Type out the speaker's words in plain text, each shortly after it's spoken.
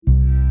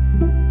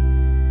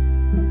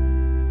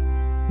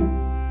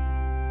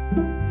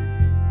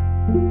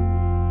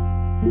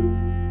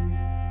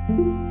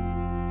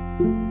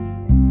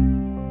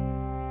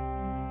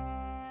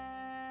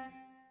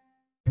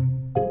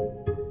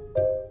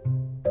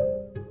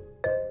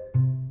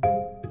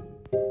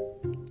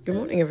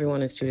morning,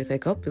 everyone. It's Judith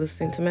Ake. You're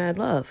listening to Mad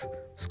Love.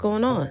 What's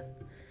going on?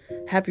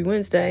 Happy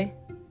Wednesday.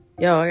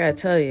 Yo, I gotta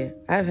tell you,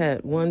 I've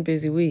had one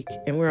busy week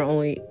and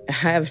I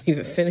haven't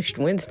even finished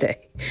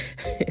Wednesday.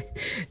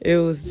 It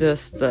was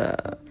just,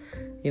 a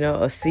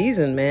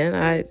season,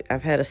 man.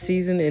 I've had a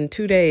season in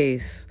 2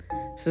 days.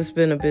 So it's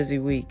been a busy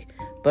week.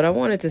 But I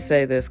wanted to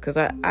say this because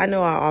I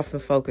know I often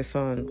focus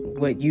on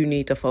what you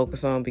need to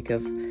focus on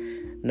because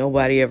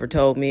nobody ever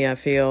told me, I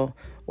feel,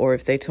 or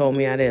if they told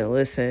me, I didn't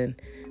listen.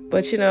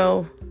 But,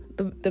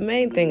 the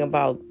main thing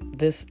about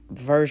this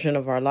version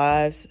of our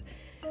lives,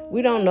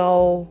 we don't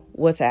know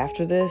what's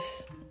after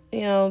this.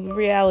 The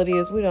reality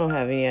is we don't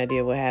have any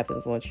idea what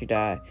happens once you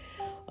die.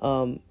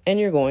 And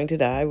you're going to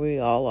die. We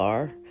all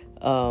are.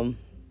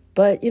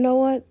 But you know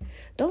what?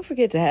 Don't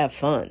forget to have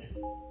fun.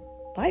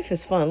 Life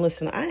is fun.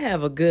 Listen, I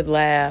have a good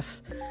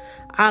laugh.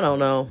 I don't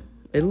know,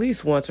 at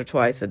least once or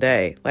twice a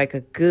day. Like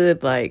a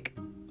good,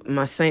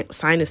 my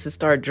sinuses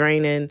start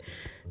draining,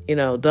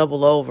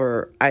 double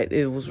over.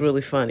 It was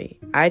really funny.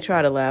 I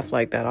try to laugh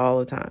like that all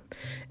the time.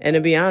 And to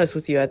be honest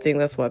with you, I think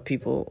that's why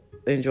people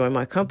enjoy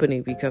my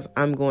company, because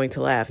I'm going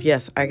to laugh.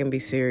 Yes, I can be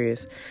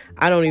serious.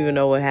 I don't even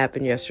know what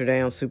happened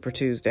yesterday on Super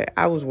Tuesday.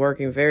 I was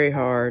working very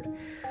hard.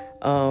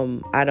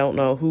 I don't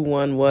know who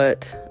won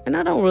what, and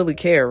I don't really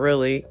care,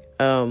 really.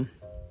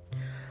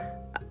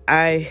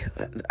 I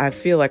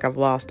feel like I've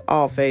lost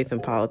all faith in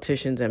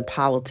politicians and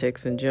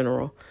politics in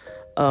general.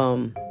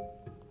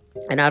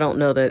 And I don't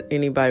know that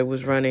anybody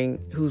who's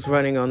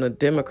running on the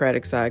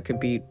Democratic side could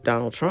beat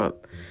Donald Trump,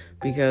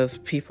 because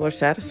people are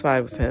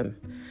satisfied with him.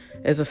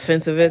 As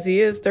offensive as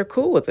he is, they're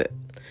cool with it.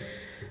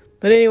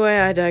 But anyway,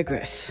 I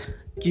digress.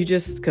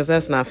 Because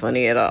that's not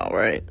funny at all,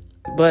 right?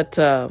 But,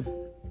 I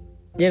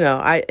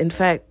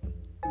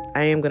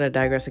am going to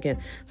digress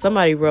again.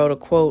 Somebody wrote a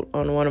quote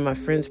on one of my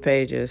friends'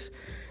 pages,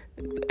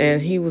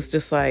 and he was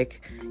just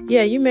like,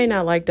 yeah, you may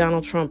not like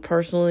Donald Trump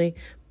personally,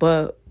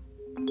 but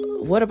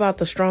what about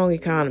the strong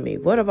economy?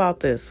 What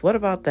about this? What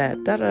about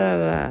that? Da, da,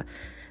 da, da.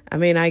 I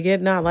mean, I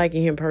get not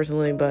liking him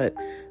personally, but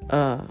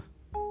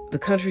the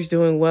country's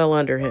doing well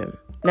under him.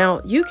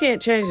 Now, you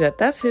can't change that.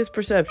 That's his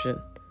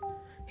perception.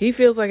 He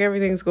feels like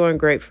everything's going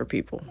great for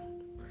people.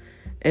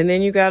 And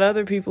then you got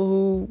other people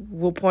who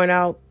will point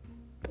out,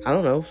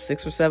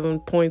 6 or 7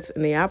 points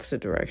in the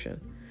opposite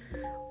direction.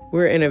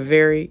 We're in a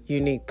very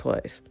unique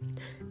place.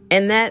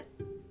 And that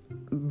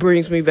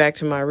brings me back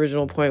to my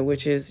original point,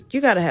 which is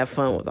you got to have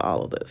fun with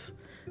all of this.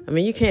 I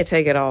mean, you can't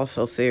take it all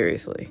so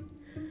seriously,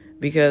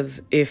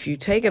 because if you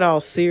take it all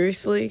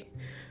seriously,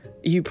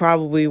 you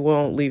probably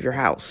won't leave your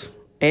house.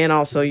 And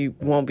also you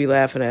won't be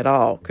laughing at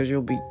all because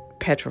you'll be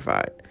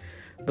petrified.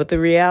 But the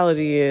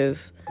reality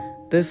is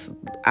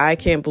I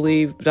can't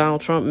believe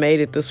Donald Trump made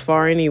it this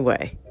far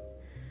anyway.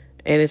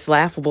 And it's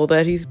laughable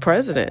that he's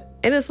president.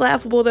 And it's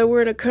laughable that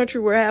we're in a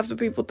country where half the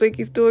people think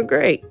he's doing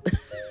great.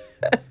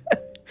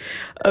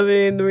 I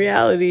mean, the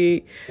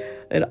reality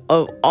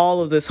of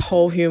all of this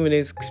whole human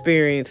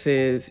experience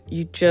is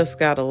you just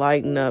got to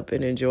lighten up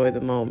and enjoy the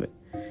moment.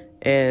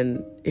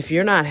 And if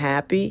you're not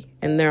happy,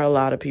 and there are a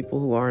lot of people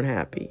who aren't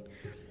happy,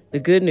 the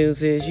good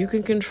news is you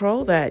can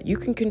control that. You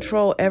can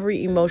control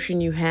every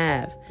emotion you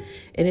have.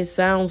 And it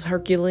sounds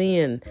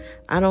Herculean.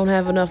 I don't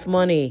have enough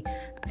money.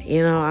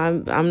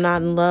 I'm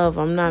not in love.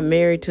 I'm not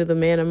married to the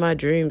man of my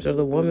dreams or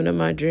the woman of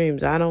my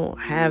dreams. I don't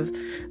have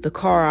the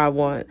car I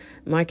want.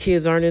 My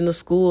kids aren't in the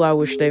school I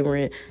wish they were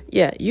in.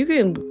 Yeah, you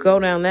can go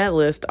down that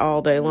list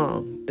all day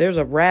long. There's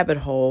a rabbit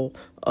hole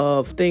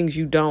of things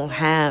you don't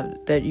have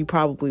that you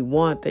probably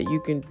want, that you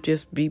can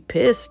just be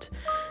pissed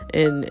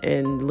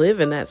and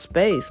live in that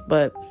space.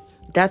 But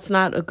that's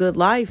not a good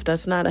life.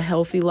 That's not a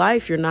healthy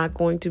life. You're not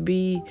going to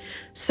be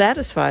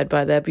satisfied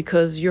by that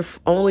because you're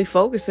only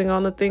focusing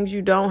on the things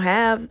you don't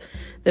have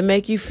that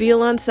make you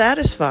feel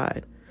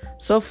unsatisfied.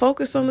 So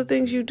focus on the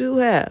things you do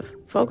have.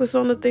 Focus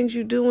on the things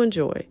you do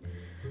enjoy.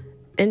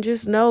 And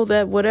just know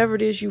that whatever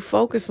it is you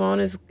focus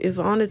on is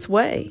on its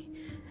way.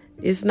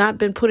 It's not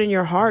been put in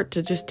your heart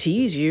to just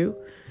tease you.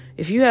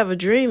 If you have a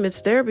dream,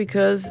 it's there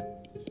because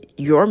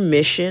your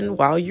mission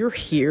while you're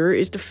here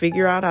is to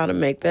figure out how to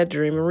make that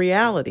dream a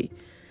reality.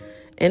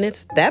 And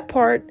it's that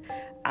part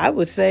I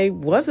would say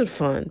wasn't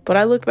fun. But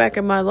I look back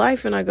at my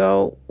life and I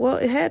go, well,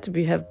 it had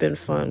to have been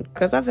fun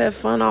because I've had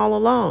fun all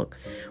along.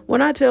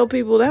 When I tell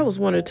people that was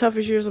one of the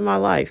toughest years of my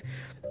life,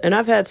 and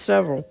I've had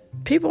several,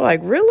 people are like,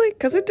 really?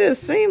 Because it didn't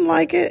seem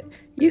like it.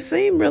 You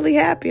seem really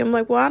happy. I'm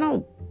like, well, I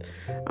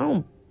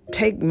don't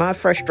take my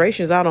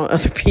frustrations out on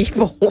other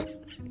people.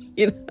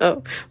 If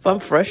I'm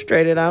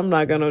frustrated, I'm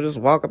not going to just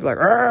walk up like,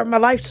 my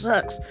life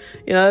sucks.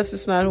 That's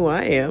just not who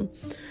I am.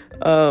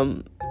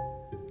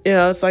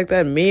 It's like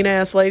that mean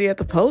ass lady at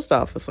the post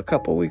office a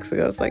couple weeks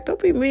ago. It's like, don't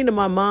be mean to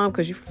my mom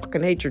because you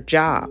fucking hate your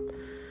job.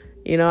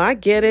 I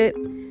get it.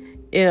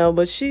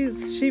 But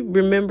she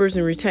remembers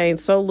and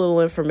retains so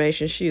little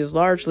information. She is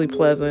largely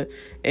pleasant.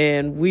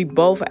 And we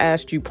both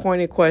asked you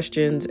pointed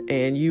questions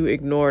and you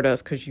ignored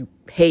us because you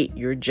hate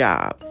your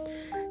job.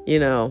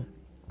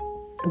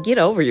 Get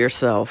over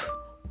yourself.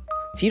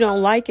 If you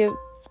don't like it,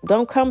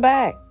 don't come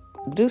back.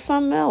 Do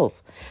something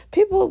else.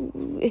 People,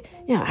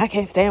 I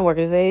can't stand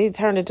working. He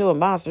turned into a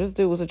monster. This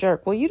dude was a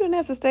jerk. Well, you didn't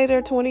have to stay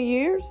there 20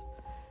 years.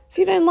 If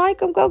you didn't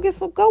like him, go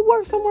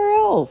work somewhere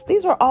else.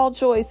 These are all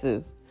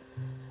choices.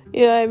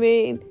 You know what I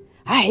mean?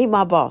 I hate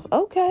my boss.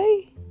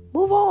 Okay,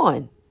 move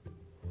on.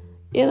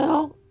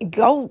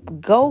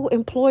 Go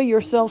employ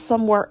yourself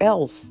somewhere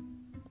else.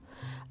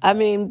 I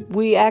mean,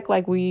 we act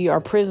like we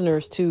are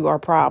prisoners to our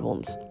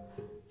problems.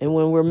 And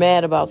when we're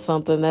mad about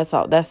something, that's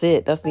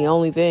it. That's the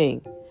only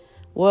thing.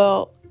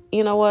 Well,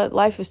 you know what?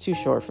 Life is too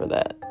short for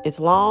that. It's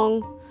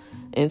long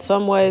in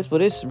some ways,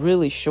 but it's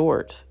really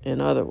short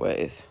in other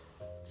ways.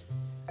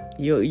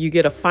 You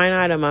get a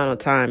finite amount of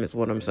time is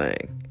what I'm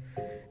saying.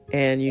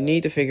 And you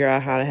need to figure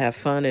out how to have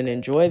fun and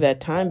enjoy that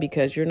time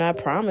because you're not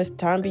promised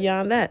time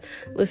beyond that.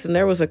 Listen,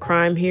 there was a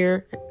crime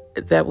here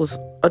that was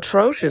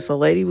atrocious. A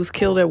lady was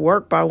killed at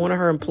work by one of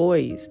her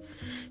employees.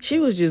 She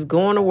was just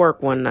going to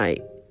work one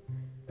night,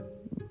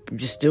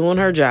 just doing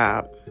her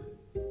job.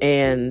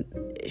 And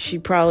she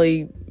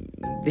probably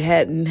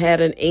hadn't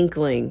had an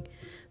inkling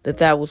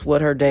that was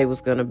what her day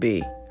was going to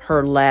be,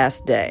 her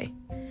last day.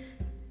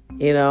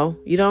 You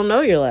don't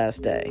know your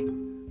last day.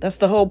 That's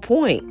the whole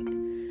point.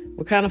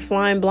 We're kind of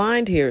flying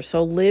blind here.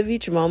 So live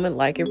each moment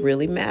like it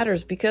really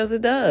matters because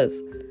it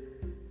does.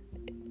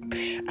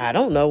 I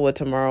don't know what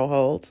tomorrow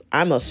holds.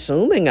 I'm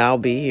assuming I'll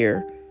be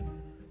here.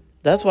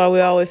 That's why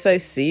we always say,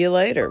 see you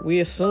later. We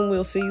assume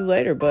we'll see you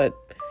later, but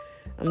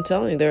I'm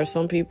telling you, there are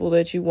some people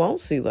that you won't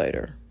see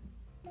later.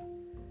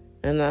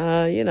 And,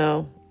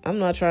 I'm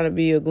not trying to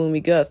be a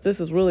gloomy Gus.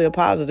 This is really a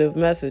positive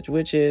message,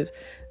 which is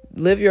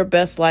live your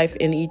best life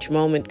in each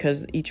moment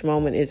because each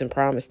moment isn't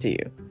promised to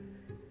you.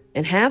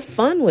 And have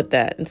fun with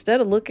that.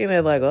 Instead of looking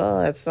at like,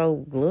 oh, that's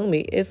so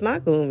gloomy. It's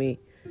not gloomy.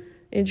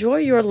 Enjoy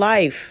your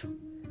life.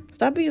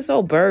 Stop being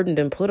so burdened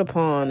and put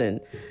upon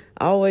and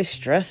always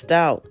stressed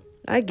out.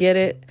 I get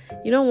it.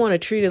 You don't want to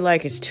treat it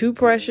like it's too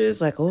precious.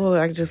 Like, oh,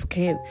 I just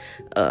can't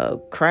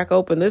crack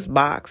open this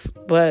box.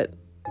 But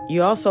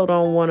you also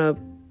don't want to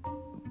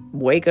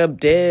wake up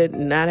dead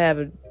and not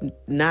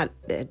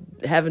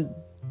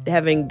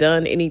having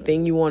done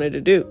anything you wanted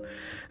to do.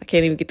 I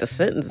can't even get the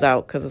sentence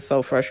out because it's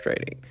so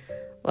frustrating.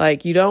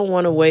 Like, you don't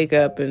want to wake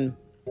up and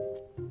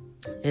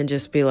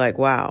just be like,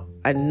 wow,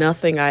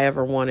 nothing I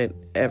ever wanted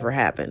ever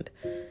happened.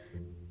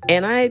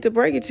 And I hate to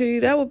break it to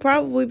you, that would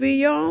probably be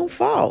your own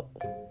fault.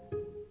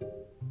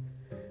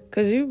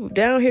 Because you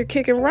down here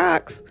kicking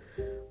rocks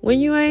when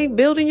you ain't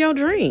building your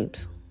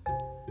dreams.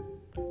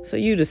 So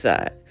you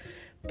decide,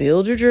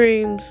 build your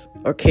dreams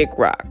or kick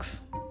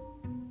rocks.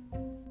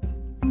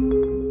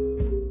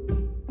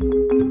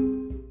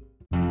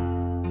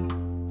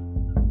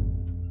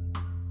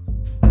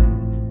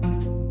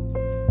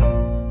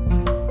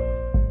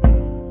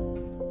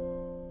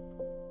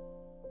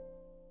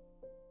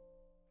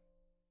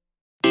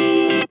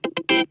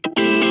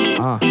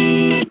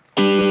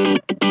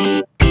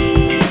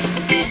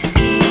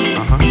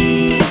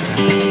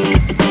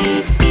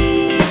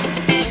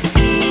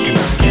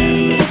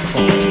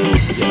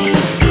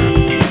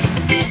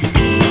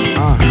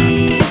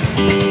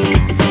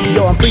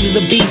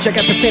 I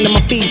got the sand on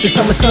my feet, the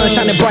summer sun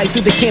shining bright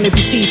through the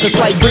canopy's teeth. A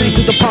slight breeze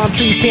through the palm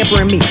trees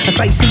pampering me. A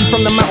sight see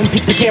from the mountain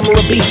peaks, the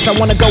camera beats. I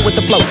wanna go with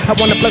the flow, I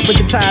wanna float with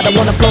the tide. I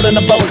wanna float in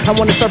a boat, I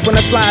wanna surf on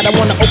a slide. I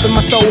wanna open my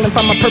soul and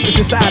find my purpose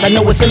inside. I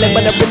know it's in it,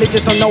 but I really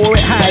just don't know where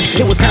it hides.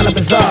 It was kinda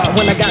bizarre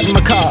when I got in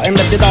my car and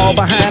left it all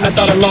behind. I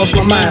thought I lost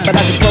my mind, but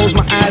I just closed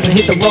my eyes and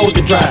hit the road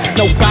to drive.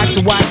 No clock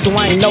to watch, so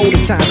I ain't know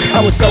the time.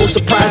 I was so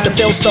surprised, I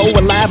felt so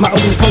alive. My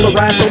ovaries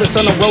polarized, so the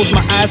sun rose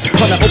my eyes.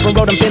 On the open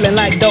road, I'm feeling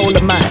like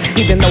Dolomite.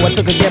 Even though I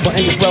took a gamble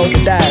and just rolled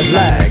the dice.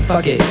 Like,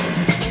 fuck it.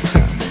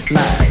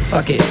 Like,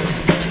 fuck it.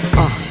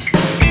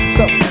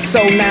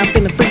 So now I'm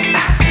feeling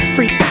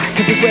free,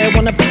 cause it's where I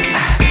wanna be.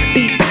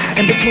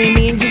 And between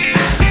me and you,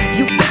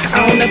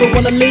 I don't ever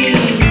wanna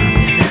leave.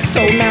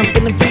 So now I'm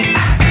feeling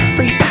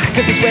free,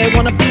 cause it's where I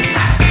wanna be.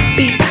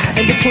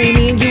 And between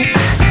me and you,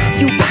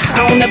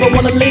 I don't ever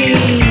wanna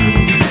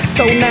leave.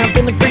 So now I'm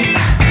feeling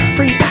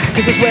free,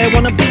 cause it's where I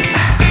wanna be.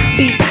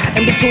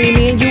 And between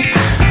me and you,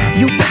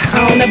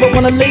 I don't ever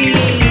wanna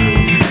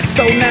leave.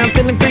 So now I'm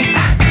feeling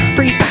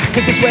free,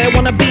 cause it's where I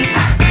wanna be.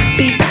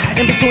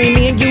 In between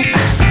me and you,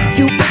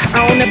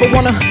 I don't ever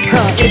wanna,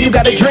 if you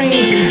got a dream,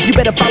 you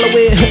better follow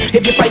it.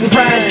 If you're fighting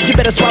pride, you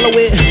better swallow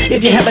it.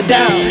 If you have a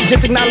doubt,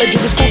 just acknowledge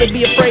it. It's cool to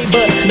be afraid,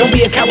 but don't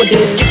be a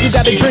cowardice. If you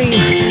got a dream,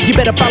 you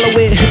better follow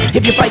it.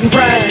 If you're fighting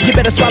pride, you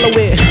better swallow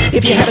it.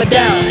 If you have a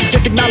doubt,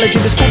 just acknowledge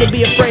it. It's cool to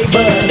be afraid,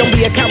 but don't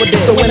be a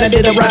cowardice. So when I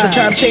did arrive, the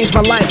time changed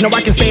my life. Now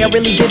I can say I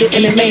really did it,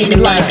 and it made me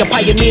like a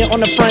pioneer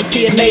on the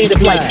frontier,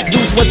 native like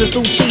Zeus was a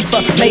Sioux chief,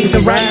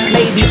 amazing, right?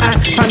 Maybe I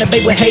find a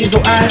babe with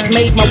hazel eyes,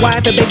 make my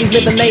wife and babies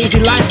live a lazy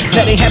life.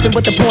 That ain't happened,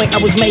 but the point I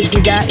was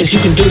making, guy, is you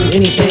can do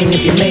anything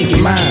if you make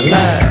your mind.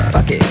 Like,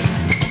 fuck it.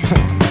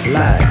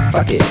 Like,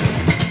 fuck it.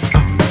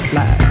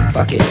 Like,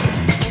 fuck it.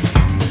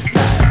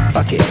 Like,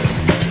 fuck it.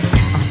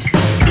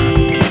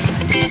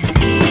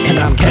 And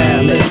I'm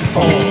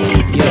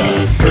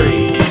California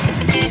free.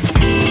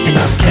 And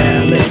I'm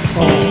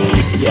California.